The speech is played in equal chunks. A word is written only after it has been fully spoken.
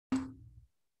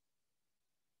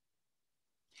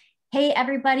Hey,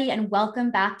 everybody, and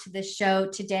welcome back to the show.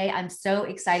 Today, I'm so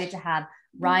excited to have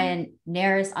Ryan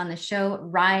Narus on the show.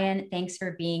 Ryan, thanks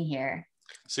for being here.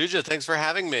 Suja, thanks for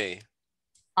having me.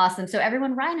 Awesome. So,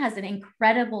 everyone, Ryan has an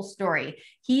incredible story.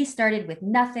 He started with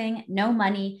nothing, no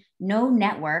money, no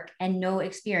network, and no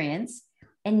experience.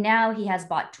 And now he has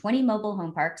bought 20 mobile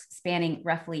home parks spanning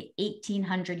roughly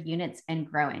 1,800 units and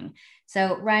growing.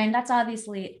 So, Ryan, that's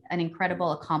obviously an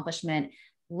incredible accomplishment.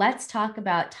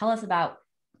 Tell us about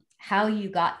how you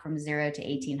got from zero to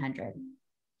 1,800.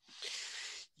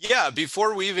 Yeah,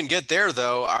 before we even get there,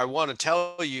 though, I want to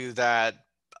tell you that,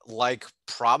 like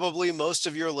probably most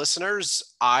of your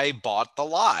listeners, I bought the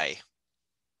lie.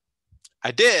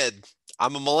 I did.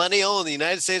 I'm a millennial in the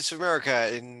United States of America,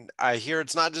 and I hear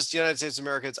it's not just the United States of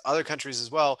America, it's other countries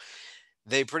as well.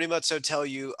 They pretty much so tell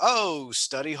you, oh,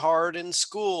 study hard in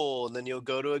school, and then you'll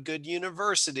go to a good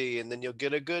university, and then you'll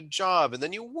get a good job, and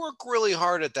then you work really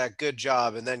hard at that good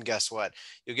job, and then guess what?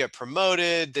 You'll get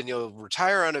promoted, then you'll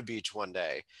retire on a beach one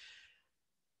day.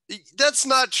 That's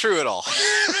not true at all.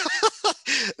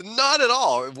 Not at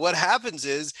all. What happens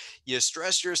is you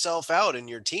stress yourself out in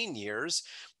your teen years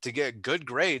to get good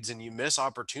grades and you miss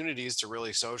opportunities to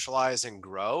really socialize and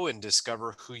grow and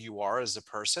discover who you are as a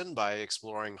person by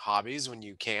exploring hobbies when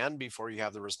you can before you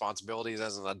have the responsibilities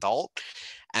as an adult.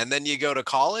 And then you go to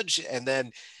college and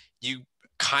then you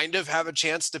kind of have a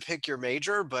chance to pick your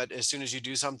major, but as soon as you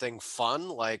do something fun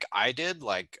like I did,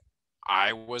 like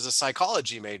I was a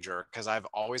psychology major because I've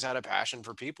always had a passion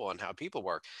for people and how people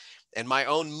work. And my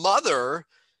own mother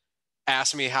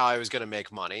asked me how I was going to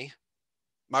make money.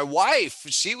 My wife,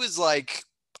 she was like,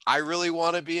 I really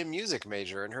want to be a music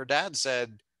major. And her dad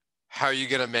said, how are you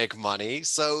going to make money?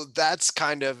 So that's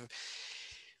kind of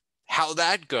how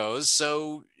that goes.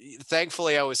 So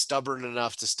thankfully, I was stubborn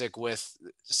enough to stick with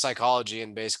psychology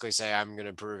and basically say, I'm going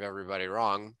to prove everybody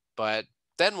wrong. But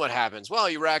then what happens? Well,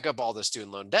 you rack up all the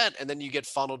student loan debt and then you get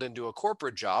funneled into a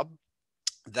corporate job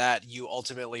that you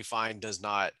ultimately find does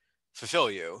not fulfill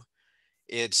you.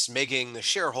 It's making the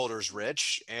shareholders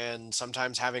rich and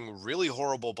sometimes having really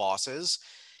horrible bosses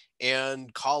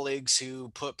and colleagues who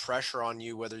put pressure on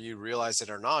you, whether you realize it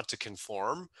or not, to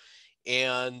conform.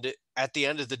 And at the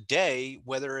end of the day,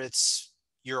 whether it's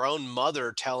your own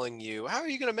mother telling you, how are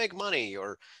you going to make money?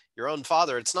 Or your own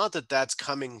father, it's not that that's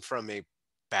coming from a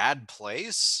bad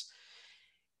place.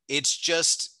 It's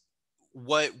just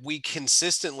what we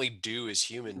consistently do as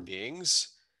human beings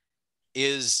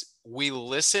is we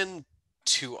listen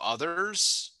to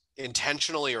others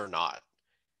intentionally or not,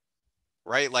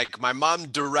 right? Like my mom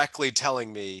directly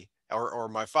telling me, or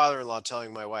my father-in-law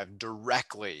telling my wife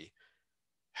directly,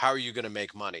 how are you going to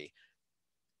make money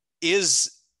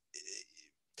is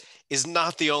is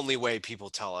not the only way people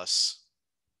tell us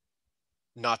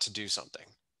not to do something,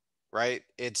 right?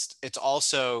 It's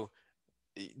also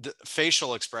the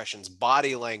facial expressions,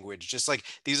 body language, just like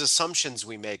these assumptions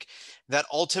we make that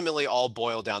ultimately all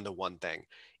boil down to one thing.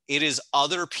 It is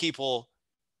other people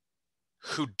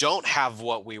who don't have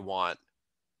what we want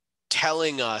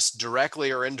telling us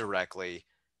directly or indirectly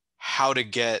how to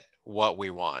get what we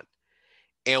want.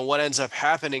 And what ends up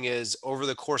happening is over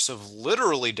the course of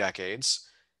literally decades,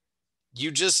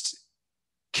 you just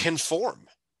conform.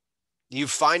 You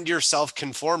find yourself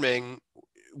conforming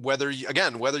whether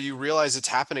you realize it's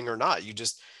happening or not.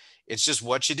 It's just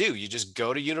what you do. You just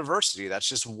go to university. That's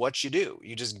just what you do.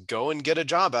 You just go and get a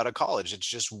job out of college. It's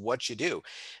just what you do.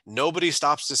 Nobody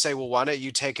stops to say, well, why don't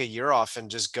you take a year off and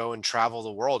just go and travel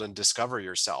the world and discover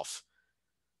yourself?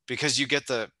 Because you get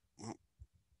the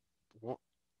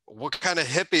what kind of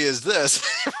hippie is this?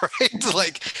 Right?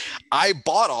 Like I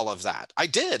bought all of that. I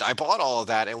did. I bought all of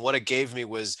that. And what it gave me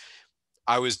was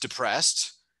I was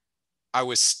depressed. I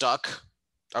was stuck.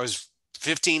 I was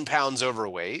 15 pounds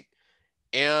overweight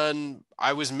and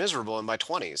I was miserable in my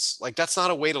 20s. Like, that's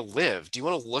not a way to live. Do you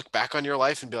want to look back on your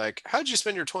life and be like, how'd you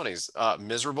spend your 20s?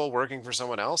 Miserable working for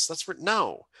someone else?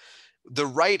 No. The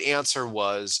right answer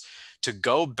was to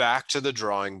go back to the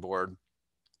drawing board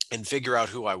and figure out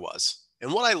who I was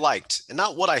and what I liked and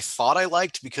not what I thought I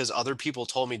liked because other people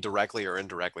told me directly or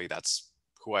indirectly that's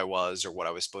who I was or what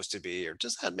I was supposed to be or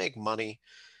does that make money?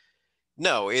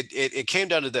 No, it came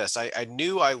down to this. I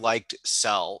knew I liked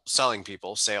selling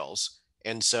people, sales.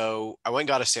 And so I went and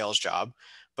got a sales job.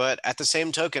 But at the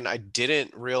same token, I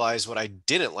didn't realize what I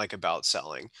didn't like about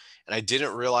selling. And I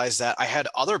didn't realize that I had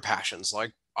other passions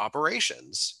like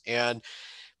operations. And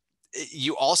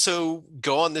you also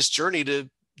go on this journey to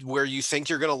where you think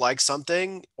you're going to like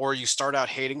something or you start out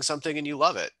hating something and you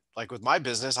love it. Like with my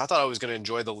business, I thought I was going to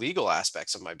enjoy the legal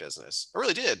aspects of my business. I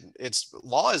really did. It's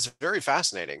law is very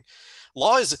fascinating.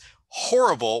 Law is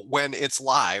horrible when it's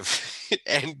live.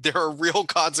 And there are real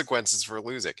consequences for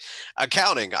losing.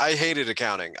 Accounting, I hated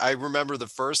accounting. I remember the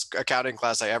first accounting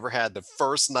class I ever had, the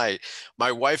first night,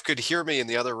 my wife could hear me in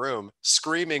the other room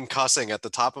screaming, cussing at the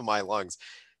top of my lungs.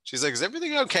 She's like, "Is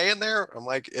everything okay in there?" I'm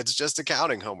like, "It's just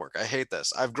accounting homework. I hate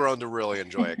this." I've grown to really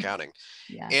enjoy accounting.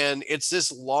 Yeah. And it's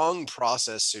this long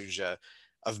process, Suja,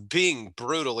 of being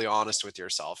brutally honest with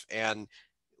yourself. And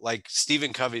like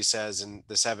Stephen Covey says in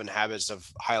The 7 Habits of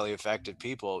Highly Effective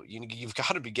People, you've got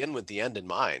to begin with the end in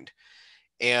mind.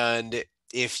 And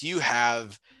if you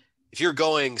have, if you're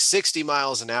going 60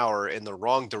 miles an hour in the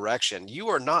wrong direction, you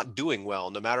are not doing well,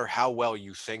 no matter how well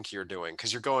you think you're doing,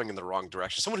 because you're going in the wrong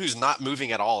direction. Someone who's not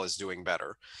moving at all is doing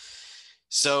better.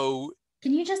 So,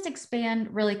 Can you just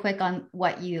expand really quick on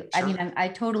what I mean, sure. I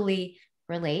totally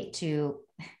relate to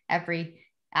every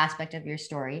aspect of your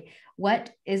story.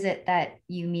 What is it that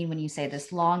you mean when you say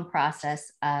this long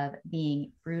process of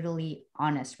being brutally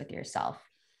honest with yourself?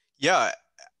 Yeah.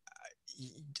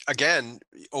 Again,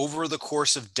 over the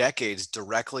course of decades,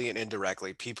 directly and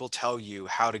indirectly, people tell you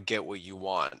how to get what you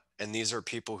want. And these are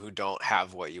people who don't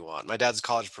have what you want. My dad's a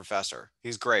college professor.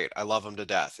 He's great. I love him to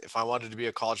death. If I wanted to be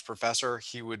a college professor,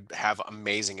 he would have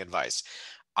amazing advice.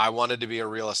 I wanted to be a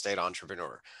real estate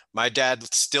entrepreneur. My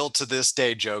dad still to this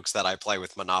day jokes that I play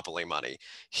with Monopoly money.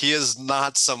 He is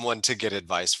not someone to get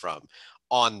advice from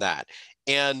on that.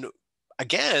 And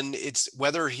again, it's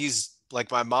whether he's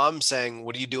like my mom saying,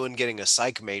 "What are you doing getting a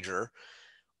psych major?"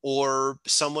 Or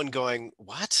someone going,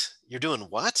 "What? You're doing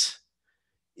what?"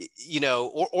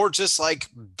 Or just like,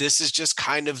 this is just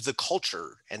kind of the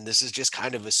culture and this is just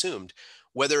kind of assumed.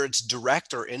 Whether it's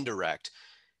direct or indirect,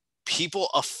 people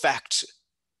affect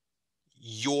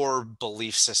your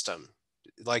belief system.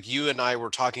 Like you and I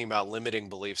were talking about limiting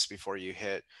beliefs before you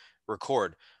hit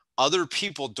record. Other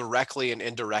people directly and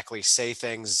indirectly say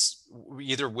things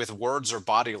either with words or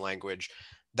body language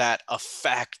that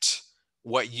affect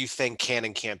what you think can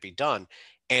and can't be done.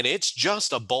 And it's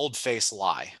just a bold faced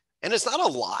lie. And it's not a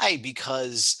lie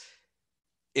because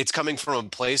it's coming from a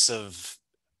place of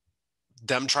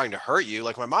them trying to hurt you.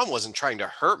 Like my mom wasn't trying to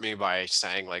hurt me by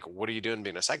saying like, "What are you doing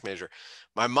being a psych major?"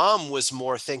 My mom was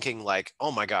more thinking like,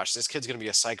 "Oh my gosh, this kid's going to be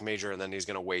a psych major and then he's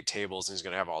going to wait tables and he's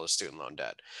going to have all the student loan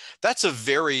debt." That's a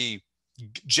very,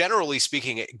 generally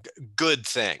speaking, good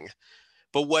thing.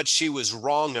 But what she was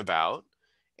wrong about,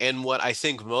 and what I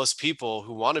think most people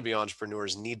who want to be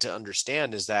entrepreneurs need to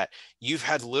understand, is that you've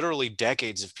had literally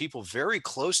decades of people very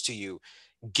close to you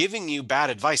giving you bad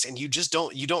advice, and you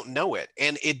don't know it,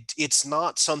 and it's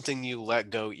not something you let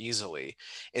go easily,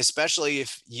 especially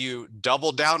if you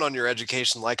double down on your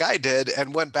education like I did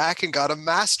and went back and got a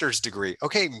master's degree.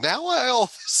 Okay, now I all of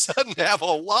a sudden have a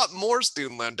lot more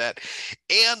student loan debt,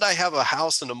 and I have a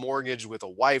house and a mortgage with a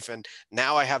wife, and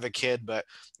now I have a kid. But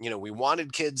we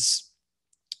wanted kids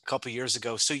a couple years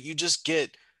ago, so you just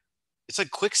get, it's like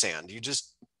quicksand. You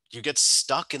get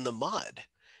stuck in the mud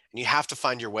and you have to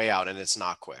find your way out, and it's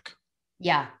not quick.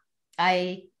 Yeah,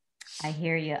 I I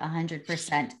hear you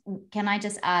 100%. Can I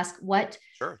just ask what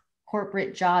Sure.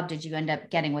 corporate job did you end up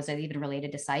getting? Was it even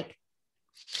related to psych?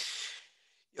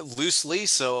 Loosely.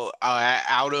 So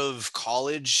out of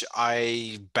college,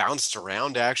 I bounced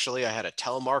around actually. I had a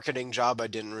telemarketing job I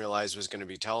didn't realize was going to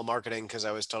be telemarketing because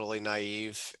I was totally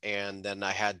naive. And then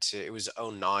it was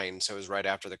 '09. So it was right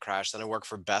after the crash. Then I worked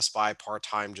for Best Buy part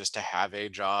time just to have a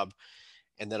job.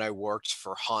 And then I worked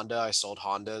for Honda. I sold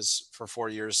Hondas for 4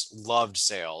 years, loved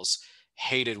sales,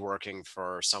 hated working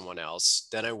for someone else.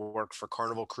 Then I worked for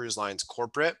Carnival Cruise Lines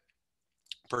corporate,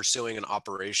 pursuing an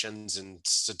operations and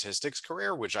statistics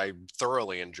career, which I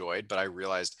thoroughly enjoyed, but I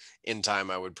realized in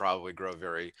time I would probably grow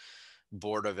very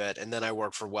bored of it. And then I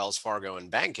worked for Wells Fargo in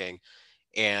banking.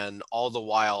 And all the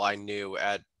while I knew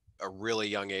at a really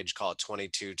young age, call it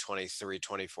 22, 23,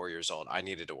 24 years old, I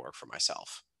needed to work for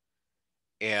myself.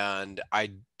 And I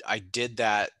did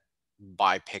that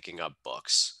by picking up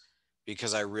books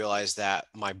because I realized that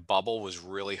my bubble was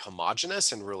really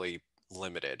homogenous and really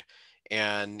limited.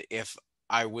 And if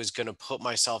I was going to put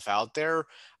myself out there,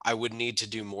 I would need to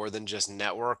do more than just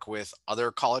network with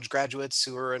other college graduates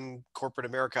who are in corporate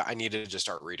America. I needed to just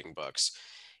start reading books.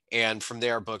 And from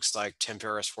there, books like Tim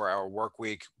Ferriss' 4 Hour Work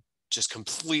Week just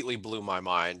completely blew my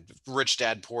mind. Rich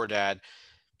Dad, Poor Dad,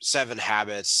 7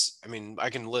 Habits. I mean, I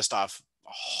can list off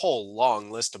a whole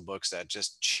long list of books that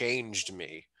just changed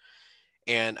me.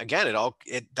 And again,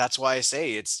 that's why I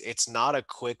say it's not a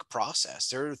quick process.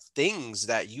 There are things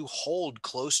that you hold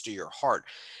close to your heart.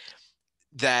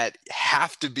 that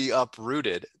have to be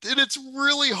uprooted. And it's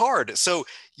really hard. So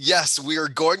yes, we are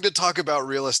going to talk about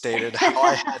real estate and how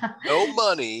I had no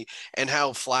money, and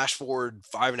how flash forward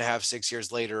 5.5, 6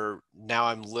 years later, now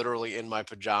I'm literally in my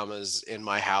pajamas in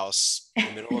my house in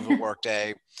the middle of a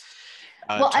workday.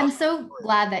 Well, I'm so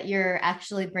glad that you're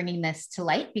actually bringing this to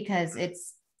light, because it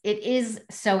is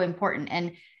so important.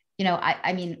 And,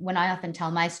 I mean, when I often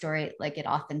tell my story, like, it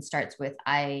often starts with,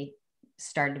 I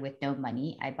started with no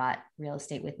money. I bought real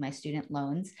estate with my student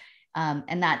loans.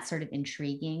 And that's sort of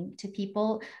intriguing to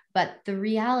people. But the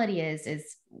reality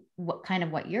is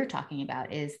what you're talking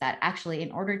about is that actually,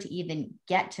 in order to even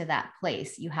get to that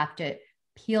place, you have to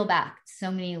peel back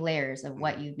so many layers of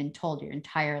what you've been told your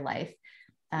entire life.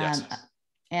 Yes.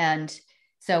 And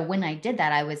so when I did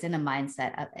that, I was in a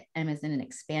mindset I was in an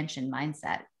expansion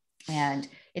mindset. And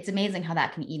it's amazing how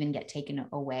that can even get taken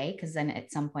away. Because then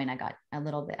at some point I got a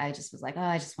little bit, I just was like, oh,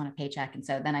 I just want a paycheck. And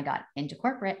so then I got into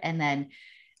corporate, and then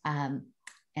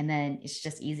it's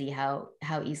just easy how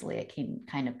easily it can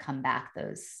kind of come back.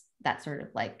 That sort of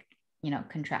like,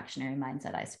 contractionary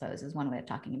mindset, I suppose, is one way of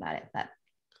talking about it. But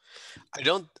I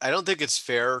don't think it's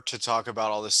fair to talk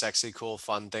about all the sexy, cool,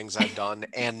 fun things I've done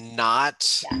and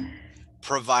not yeah,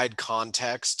 provide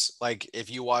context. Like if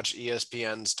you watch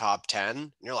ESPN's top 10,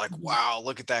 and you're like, wow,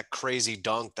 look at that crazy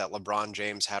dunk that LeBron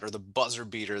James had, or the buzzer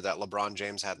beater that LeBron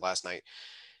James had last night.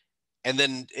 And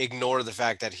then ignore the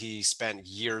fact that he spent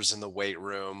years in the weight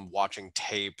room watching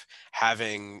tape,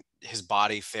 having his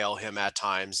body fail him at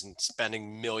times, and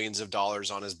spending millions of dollars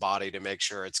on his body to make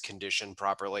sure it's conditioned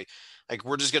properly. Like,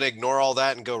 we're just going to ignore all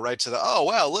that and go right to the, oh,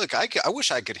 wow, look, I wish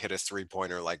I could hit a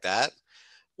 3-pointer like that.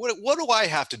 What do I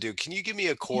have to do? Can you give me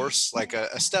a course, like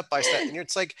a step by step? And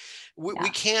it's like, we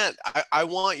can't. I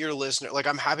want your listener. Like,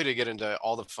 I'm happy to get into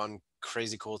all the fun,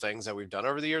 crazy, cool things that we've done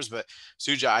over the years. But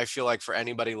Suja, I feel like for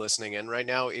anybody listening in right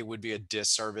now, it would be a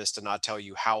disservice to not tell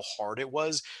you how hard it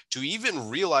was to even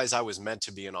realize I was meant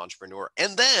to be an entrepreneur.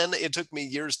 And then it took me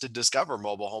years to discover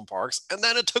mobile home parks. And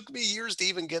then it took me years to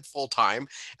even get full time.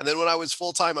 And then when I was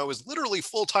full time, I was literally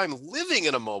full time living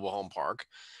in a mobile home park.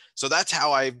 So that's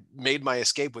how I made my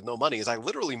escape with no money, is I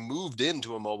literally moved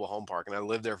into a mobile home park and I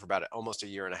lived there for about almost a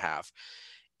year and a half.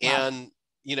 wow. And,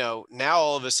 now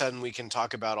all of a sudden we can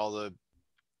talk about all the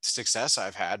success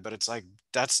I've had, but it's like,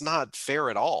 that's not fair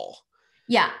at all.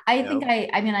 Yeah, I You think know?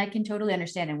 I mean, I can totally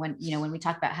understand. And when we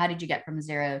talk about how did you get from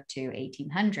 0 to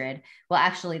 1800, well,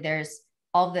 actually, there's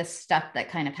all this stuff that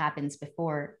kind of happens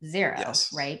before 0,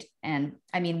 Yes. right? And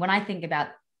I mean, when I think about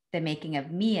the making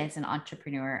of me as an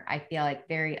entrepreneur, I feel like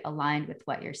very aligned with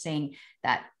what you're saying,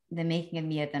 that the making of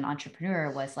me as an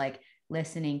entrepreneur was like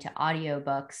listening to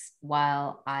audiobooks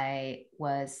while I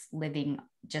was living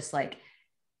just like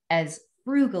as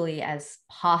frugally as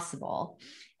possible,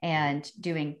 and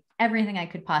doing everything I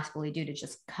could possibly do to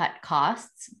just cut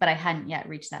costs. But I hadn't yet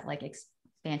reached that like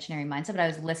expansionary mindset. But I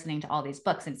was listening to all these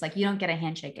books, and it's like, you don't get a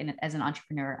handshake as an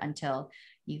entrepreneur until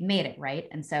you've made it, right?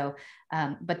 And so,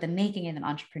 but the making of an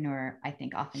entrepreneur, I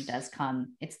think, often does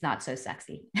come. It's not so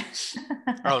sexy.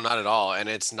 Oh, not at all. And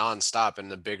it's nonstop. And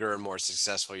the bigger and more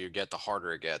successful you get, the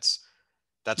harder it gets.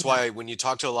 That's Yeah. why when you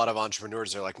talk to a lot of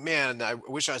entrepreneurs, they're like, man, I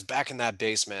wish I was back in that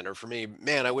basement. Or for me,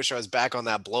 man, I wish I was back on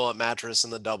that blow up mattress in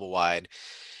the double wide,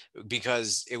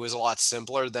 because it was a lot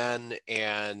simpler then.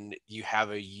 And you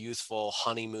have a youthful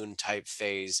honeymoon type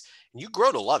phase and you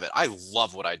grow to love it. I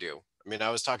love what I do. I mean,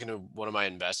 I was talking to one of my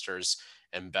investors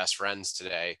and best friends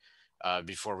today,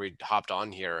 before we hopped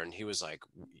on here, and he was like,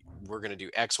 we're going to do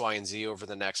X, Y, and Z over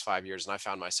the next 5 years. And I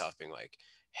found myself being like,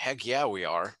 heck yeah, we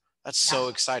are. That's Yeah. so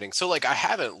exciting. So like, I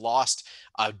haven't lost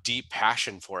a deep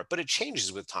passion for it, but it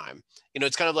changes with time.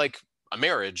 It's kind of like a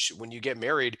marriage. When you get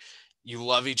married, you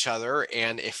love each other.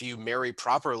 And if you marry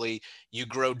properly, you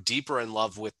grow deeper in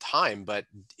love with time. But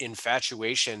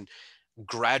infatuation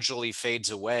gradually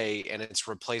fades away and it's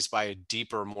replaced by a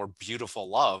deeper, more beautiful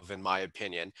love, in my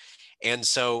opinion. And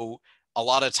so a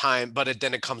lot of time, but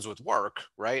then it comes with work,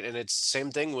 right? And it's same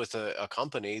thing with a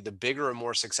company. The bigger and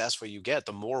more successful you get,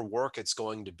 the more work it's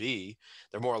going to be,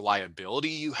 the more liability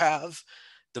you have,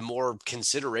 the more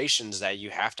considerations that you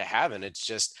have to have. And it's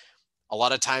just, a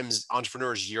lot of times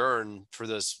entrepreneurs yearn for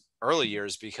those early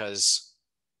years because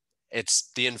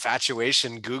it's the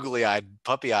infatuation, googly eyed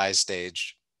puppy eyes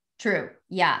stage. True.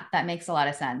 Yeah, that makes a lot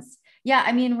of sense. Yeah,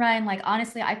 I mean, Ryan, like,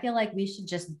 honestly, I feel like we should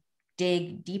just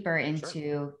dig deeper Sure.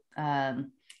 into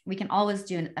we can always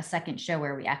do a second show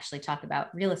where we actually talk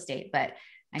about real estate. But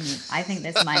I mean, I think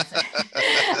this mindset,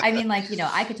 I mean, like,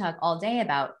 I could talk all day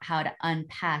about how to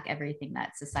unpack everything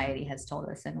that society has told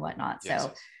us and whatnot. Yes.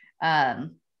 So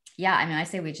yeah, I mean, I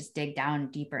say we just dig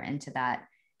down deeper into that.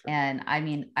 Sure. And I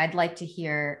mean, I'd like to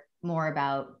hear more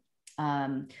about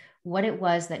what it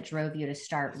was that drove you to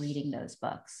start reading those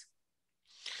books.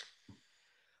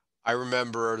 I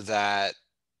remember that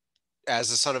as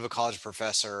the son of a college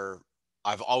professor,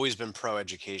 I've always been pro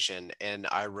education. And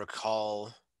I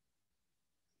recall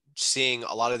seeing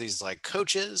a lot of these like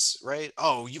coaches, right?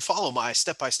 Oh, you follow my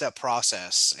step-by-step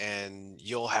process and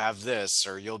you'll have this,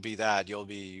 or you'll be that, you'll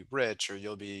be rich, or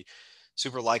you'll be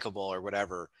super likable, or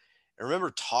whatever. I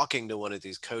remember talking to one of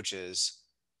these coaches,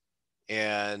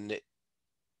 and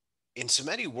in so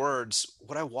many words,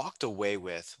 what I walked away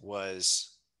with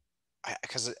was,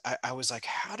 I was like,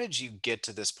 how did you get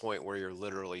to this point where you're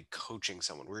literally coaching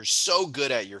someone, where you're so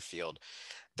good at your field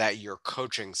that you're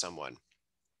coaching someone?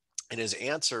 And his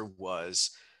answer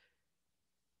was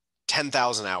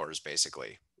 10,000 hours,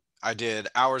 basically. I did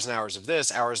hours and hours of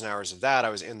this, hours and hours of that. I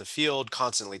was in the field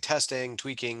constantly testing,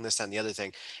 tweaking, this, that, and the other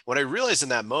thing. What I realized in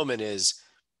that moment is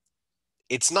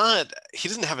it's not, he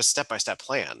doesn't have a step by step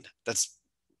plan. That's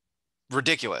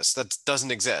ridiculous. That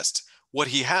doesn't exist. What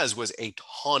he has was a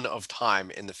ton of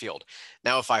time in the field.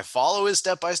 Now, if I follow his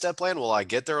step by step plan, will I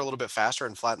get there a little bit faster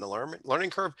and flatten the learning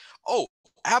curve? Oh,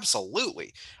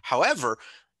 absolutely. However,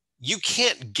 you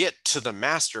can't get to the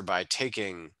master by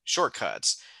taking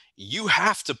shortcuts. You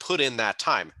have to put in that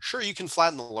time. Sure, you can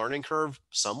flatten the learning curve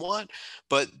somewhat,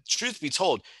 but truth be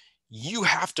told, you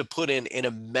have to put in an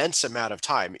immense amount of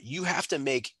time. You have to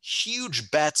make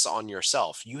huge bets on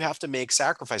yourself. You have to make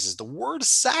sacrifices. The word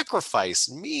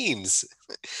sacrifice means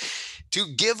to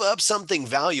give up something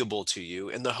valuable to you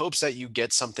in the hopes that you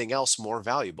get something else more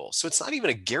valuable. So it's not even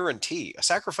a guarantee. A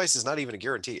sacrifice is not even a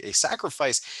guarantee. A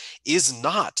sacrifice is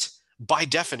not, by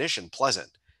definition,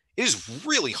 pleasant. It is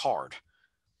really hard.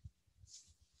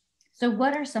 So,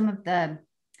 what are some of the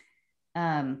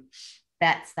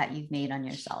bets that you've made on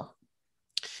yourself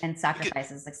and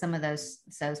sacrifices, like some of those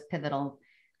pivotal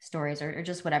stories, or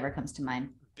just whatever comes to mind?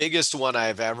 Biggest one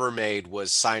I've ever made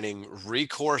was signing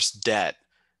recourse debt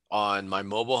on my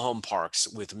mobile home parks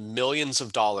with millions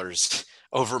of dollars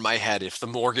over my head if the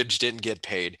mortgage didn't get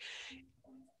paid,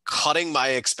 cutting my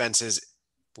expenses,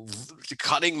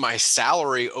 cutting my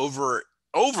salary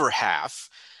over half,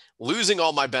 losing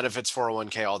all my benefits,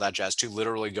 401k, all that jazz, to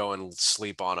literally go and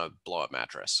sleep on a blow up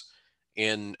mattress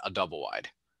in a double wide.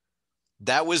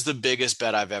 That was the biggest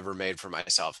bet I've ever made for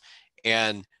myself.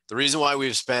 And the reason why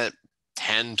we've spent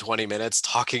 10, 20 minutes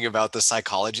talking about the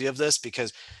psychology of this,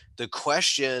 because the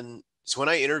question, so when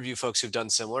I interview folks who've done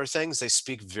similar things, they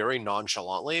speak very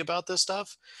nonchalantly about this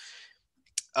stuff.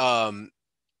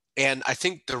 And I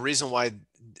think the reason why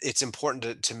it's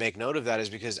important to make note of that is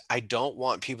because I don't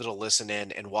want people to listen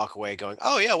in and walk away going,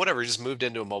 oh yeah, whatever, he just moved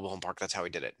into a mobile home park, that's how he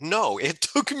did it. No, it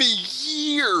took me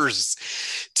years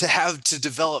to have to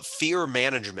develop fear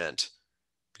management,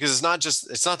 because it's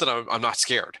not that I'm not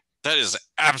scared. That is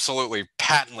absolutely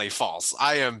patently false.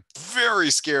 I am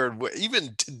very scared.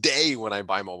 Even today when I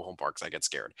buy mobile home parks, I get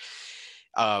scared.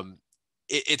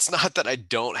 It's not that I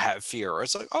don't have fear.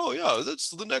 It's like, oh yeah,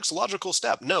 that's the next logical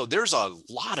step. No, there's a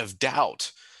lot of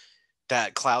doubt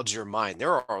that clouds your mind.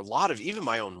 There are a lot of, even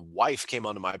my own wife came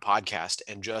onto my podcast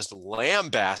and just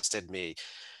lambasted me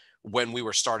when we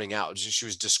were starting out. She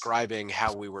was describing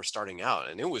how we were starting out,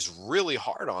 and it was really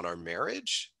hard on our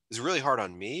marriage. It was really hard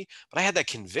on me, but I had that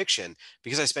conviction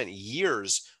because I spent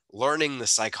years learning the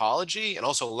psychology and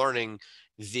also learning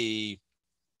the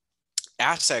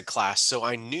asset class. So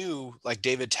I knew, like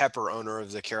David Tepper, owner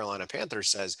of the Carolina Panthers,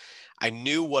 says, I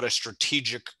knew what a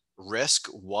strategic risk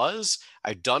was.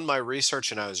 I'd done my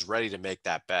research and I was ready to make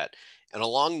that bet. And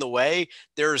along the way,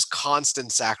 there's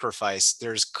constant sacrifice.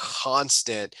 There's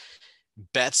constant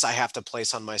bets I have to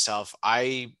place on myself.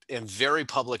 I am very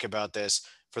public about this.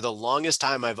 For the longest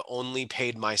time, I've only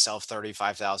paid myself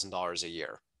 $35,000 a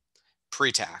year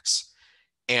pre-tax,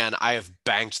 and I have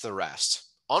banked the rest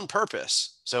on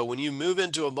purpose. So when you move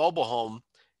into a mobile home,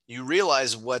 you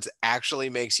realize what actually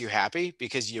makes you happy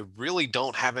because you really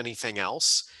don't have anything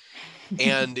else.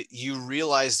 And you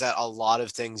realize that a lot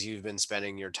of things you've been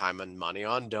spending your time and money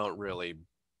on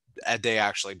they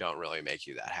actually don't really make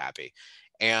you that happy.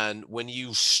 And when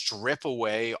you strip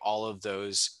away all of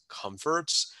those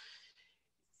comforts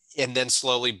and then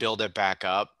slowly build it back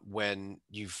up, when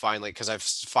you finally, because I've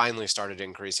finally started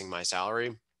increasing my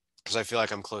salary because I feel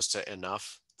like I'm close to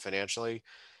enough financially,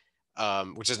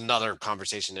 which is another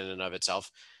conversation in and of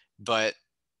itself. But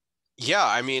yeah,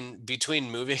 I mean, between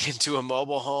moving into a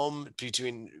mobile home,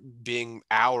 between being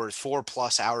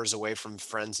 4+ hours away from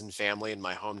friends and family in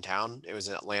my hometown, it was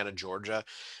in Atlanta, Georgia,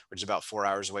 which is about 4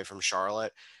 hours away from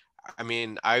Charlotte. I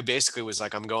mean, I basically was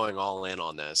like, I'm going all in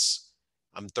on this.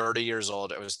 I'm 30 years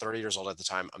old. I was 30 years old at the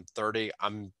time. I'm 30.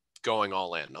 I'm going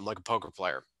all in. I'm like a poker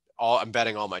player. I'm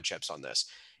betting all my chips on this.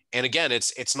 And again,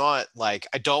 it's not like,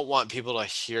 I don't want people to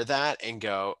hear that and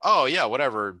go, oh yeah,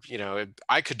 whatever,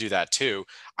 I could do that too.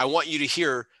 I want you to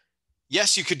hear,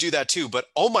 yes, you could do that too, but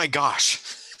oh my gosh,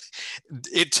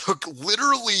 it took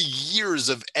literally years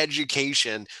of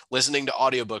education, listening to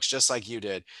audiobooks just like you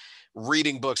did,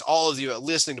 reading books, all of you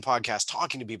listening to podcasts,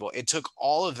 talking to people. It took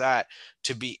all of that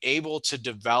to be able to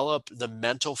develop the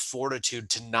mental fortitude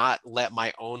to not let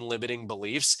my own limiting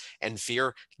beliefs and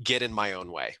fear get in my own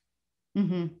way.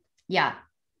 Mm-hmm. Yeah.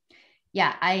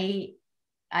 Yeah. I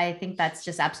think that's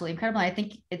just absolutely incredible. I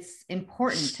think it's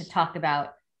important to talk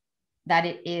about that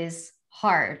it is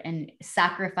hard, and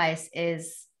sacrifice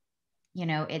is,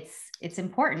 it's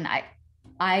important.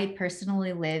 I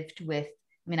personally lived with,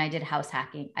 I did house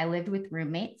hacking. I lived with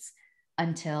roommates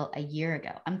until a year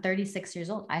ago. I'm 36 years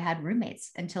old. I had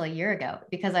roommates until a year ago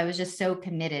because I was just so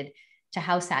committed to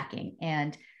house hacking.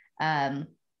 And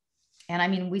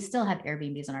we still have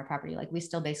Airbnbs on our property. Like, we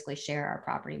still basically share our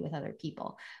property with other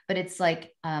people, but it's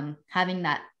like having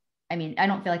that. I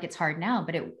don't feel like it's hard now,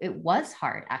 but it was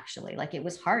hard, actually. Like, it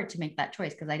was hard to make that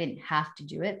choice because I didn't have to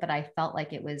do it, but I felt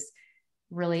like it was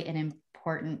really an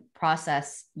important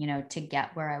process, to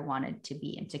get where I wanted to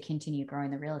be and to continue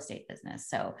growing the real estate business.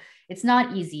 So it's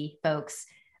not easy, folks,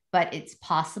 but it's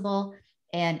possible.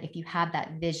 And if you have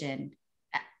that vision,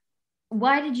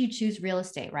 why did you choose real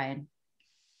estate, Ryan?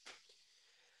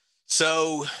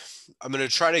 So I'm going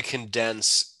to try to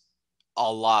condense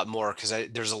a lot more because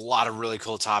there's a lot of really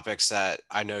cool topics that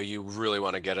I know you really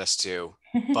want to get us to,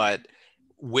 but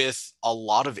with a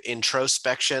lot of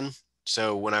introspection.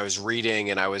 So when I was reading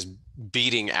and I was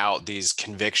beating out these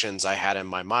convictions I had in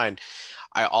my mind,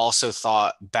 I also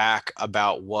thought back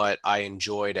about what I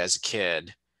enjoyed as a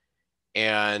kid.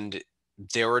 And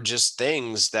there were just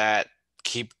things that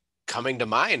keep coming to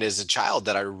mind as a child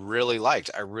that I really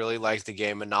liked. I really liked the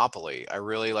game Monopoly. I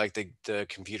really liked the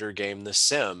computer game The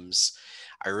Sims.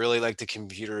 I really liked the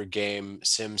computer game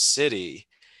Sim City.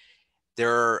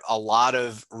 There are a lot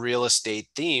of real estate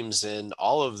themes in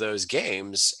all of those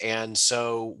games. And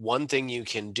so one thing you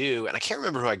can do, and I can't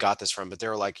remember who I got this from, but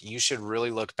they're like, you should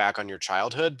really look back on your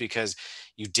childhood because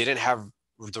you didn't have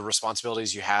the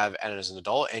responsibilities you have as an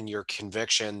adult, and your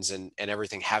convictions and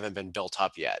everything haven't been built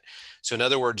up yet. So in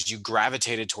other words, you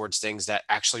gravitated towards things that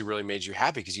actually really made you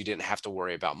happy because you didn't have to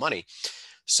worry about money.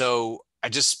 So I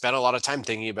just spent a lot of time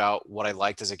thinking about what I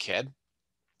liked as a kid.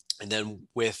 And then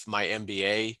with my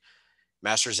MBA,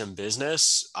 master's in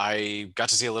business, I got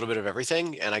to see a little bit of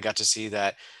everything. And I got to see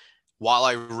that while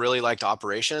I really liked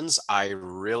operations, I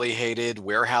really hated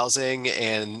warehousing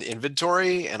and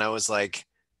inventory. And I was like,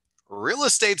 real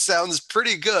estate sounds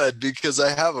pretty good because I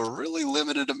have a really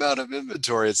limited amount of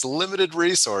inventory. It's a limited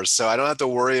resource. So I don't have to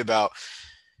worry about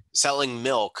selling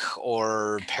milk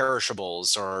or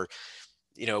perishables or,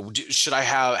 should I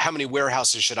have, how many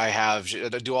warehouses should I have?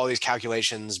 Should I do all these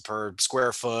calculations per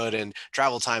square foot and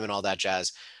travel time and all that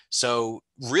jazz? So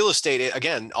real estate,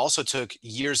 again, also took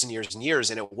years and years and years.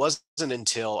 And it wasn't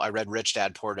until I read Rich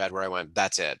Dad, Poor Dad where I went,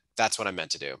 that's it. That's what I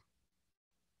meant to do.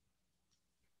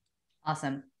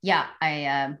 Awesome. Yeah.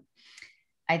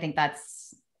 I think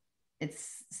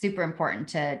it's super important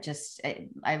to just,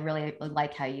 I really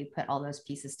like how you put all those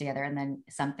pieces together and then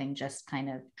something just kind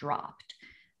of dropped.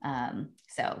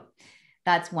 So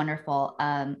that's wonderful.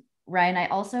 Ryan, I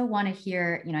also want to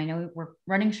hear, I know we're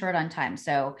running short on time.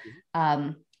 So,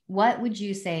 what would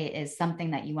you say is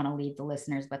something that you want to leave the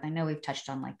listeners with? I know we've touched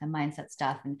on like the mindset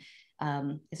stuff,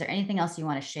 and is there anything else you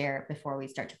want to share before we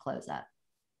start to close up?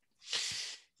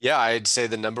 Yeah, I'd say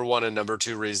the number one and number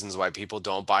two reasons why people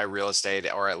don't buy real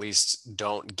estate, or at least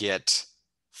don't get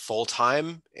full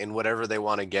time in whatever they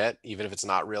want to get, even if it's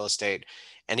not real estate,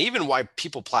 and even why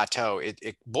people plateau,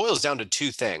 it boils down to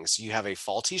two things. You have a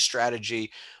faulty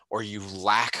strategy or you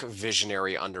lack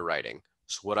visionary underwriting.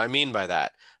 So what I mean by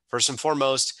that, first and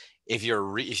foremost, if you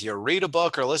read a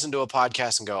book or listen to a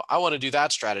podcast and go, I want to do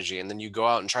that strategy, and then you go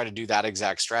out and try to do that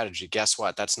exact strategy, guess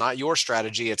what? That's not your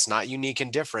strategy. It's not unique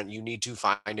and different. You need to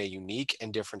find a unique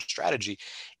and different strategy.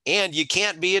 And you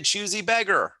can't be a choosy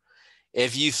beggar.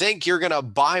 If you think you're going to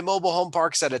buy mobile home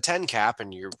parks at a 10 cap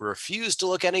and you refuse to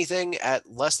look anything at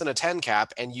less than a 10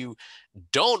 cap, and you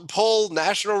don't pull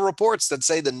national reports that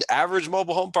say the average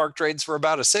mobile home park trades for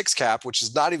about a 6 cap, which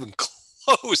is not even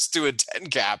close to a 10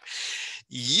 cap,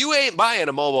 you ain't buying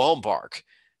a mobile home park.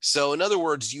 So in other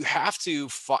words, you have to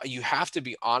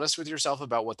be honest with yourself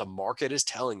about what the market is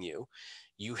telling you.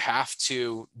 You have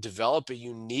to develop a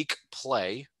unique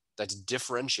play that's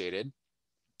differentiated,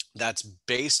 that's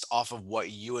based off of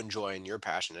what you enjoy and you're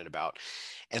passionate about.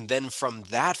 And then from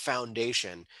that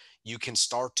foundation, you can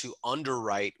start to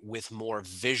underwrite with more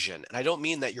vision. And I don't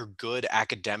mean that you're good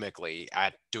academically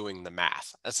at doing the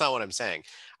math. That's not what I'm saying.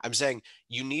 I'm saying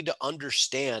you need to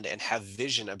understand and have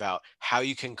vision about how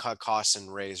you can cut costs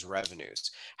and raise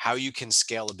revenues, how you can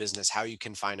scale a business, how you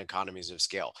can find economies of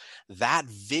scale. That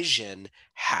vision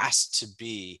has to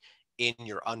be in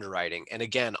your underwriting. And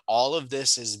again, all of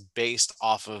this is based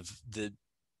off of the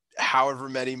however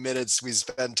many minutes we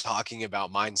spend talking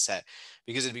about mindset,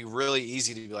 because it'd be really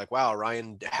easy to be like, wow,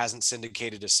 Ryan hasn't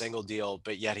syndicated a single deal,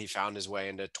 but yet he found his way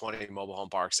into 20 mobile home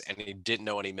parks and he didn't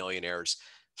know any millionaires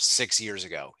 6 years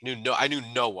ago. I knew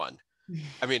no one.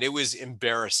 I mean, it was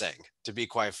embarrassing, to be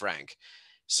quite frank.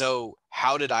 So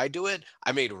how did I do it?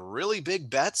 I made really big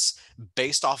bets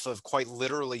based off of quite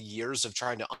literally years of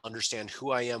trying to understand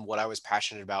who I am, what I was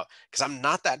passionate about, because I'm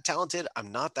not that talented.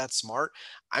 I'm not that smart.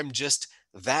 I'm just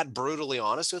that brutally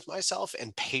honest with myself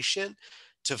and patient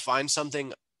to find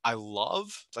something I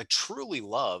love, like truly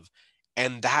love.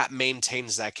 And that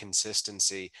maintains that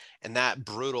consistency. And that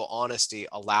brutal honesty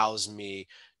allows me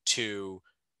to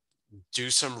do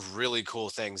some really cool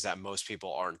things that most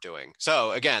people aren't doing.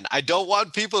 So again, I don't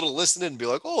want people to listen and be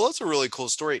like, "Oh, that's a really cool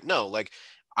story." No, like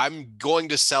I'm going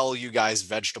to sell you guys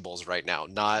vegetables right now,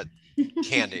 not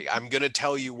candy. I'm going to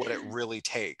tell you what it really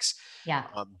takes. Yeah.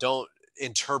 Don't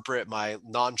interpret my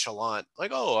nonchalant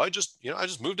like, "Oh, I just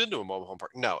moved into a mobile home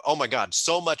park." No. Oh my God,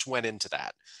 so much went into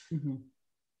that. Mm-hmm.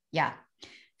 Yeah,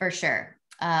 for sure.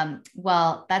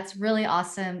 Well, that's really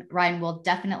awesome, Ryan. We'll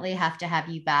definitely have to have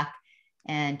you back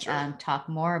and Sure. talk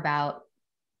more about,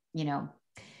 the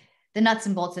nuts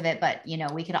and bolts of it. But,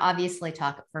 we could obviously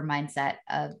talk for mindset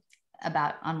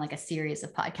about on like a series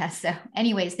of podcasts. So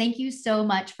anyways, thank you so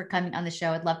much for coming on the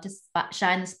show. I'd love to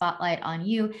shine the spotlight on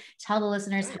you, tell the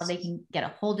listeners how Thanks. they can get a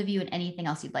hold of you and anything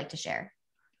else you'd like to share.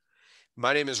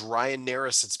 My name is Ryan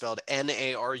Narus. It's spelled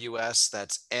Narus.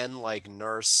 That's N like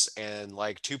nurse. And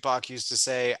like Tupac used to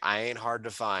say, I ain't hard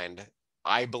to find.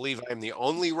 I believe I'm the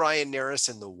only Ryan Narus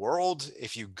in the world.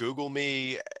 If you Google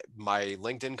me, my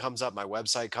LinkedIn comes up, my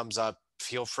website comes up.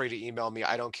 Feel free to email me.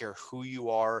 I don't care who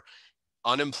you are,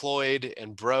 unemployed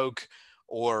and broke,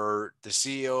 or the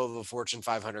CEO of a Fortune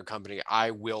 500 company.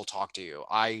 I will talk to you.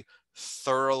 I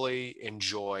thoroughly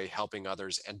enjoy helping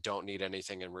others and don't need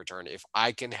anything in return. If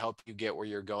I can help you get where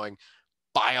you're going,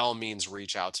 by all means,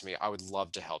 reach out to me. I would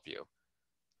love to help you.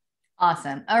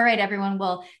 Awesome. All right, everyone.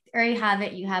 Well, there you have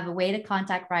it. You have a way to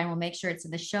contact Ryan. We'll make sure it's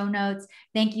in the show notes.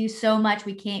 Thank you so much.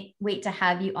 We can't wait to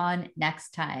have you on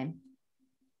next time.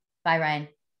 Bye, Ryan.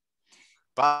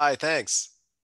 Bye. Thanks.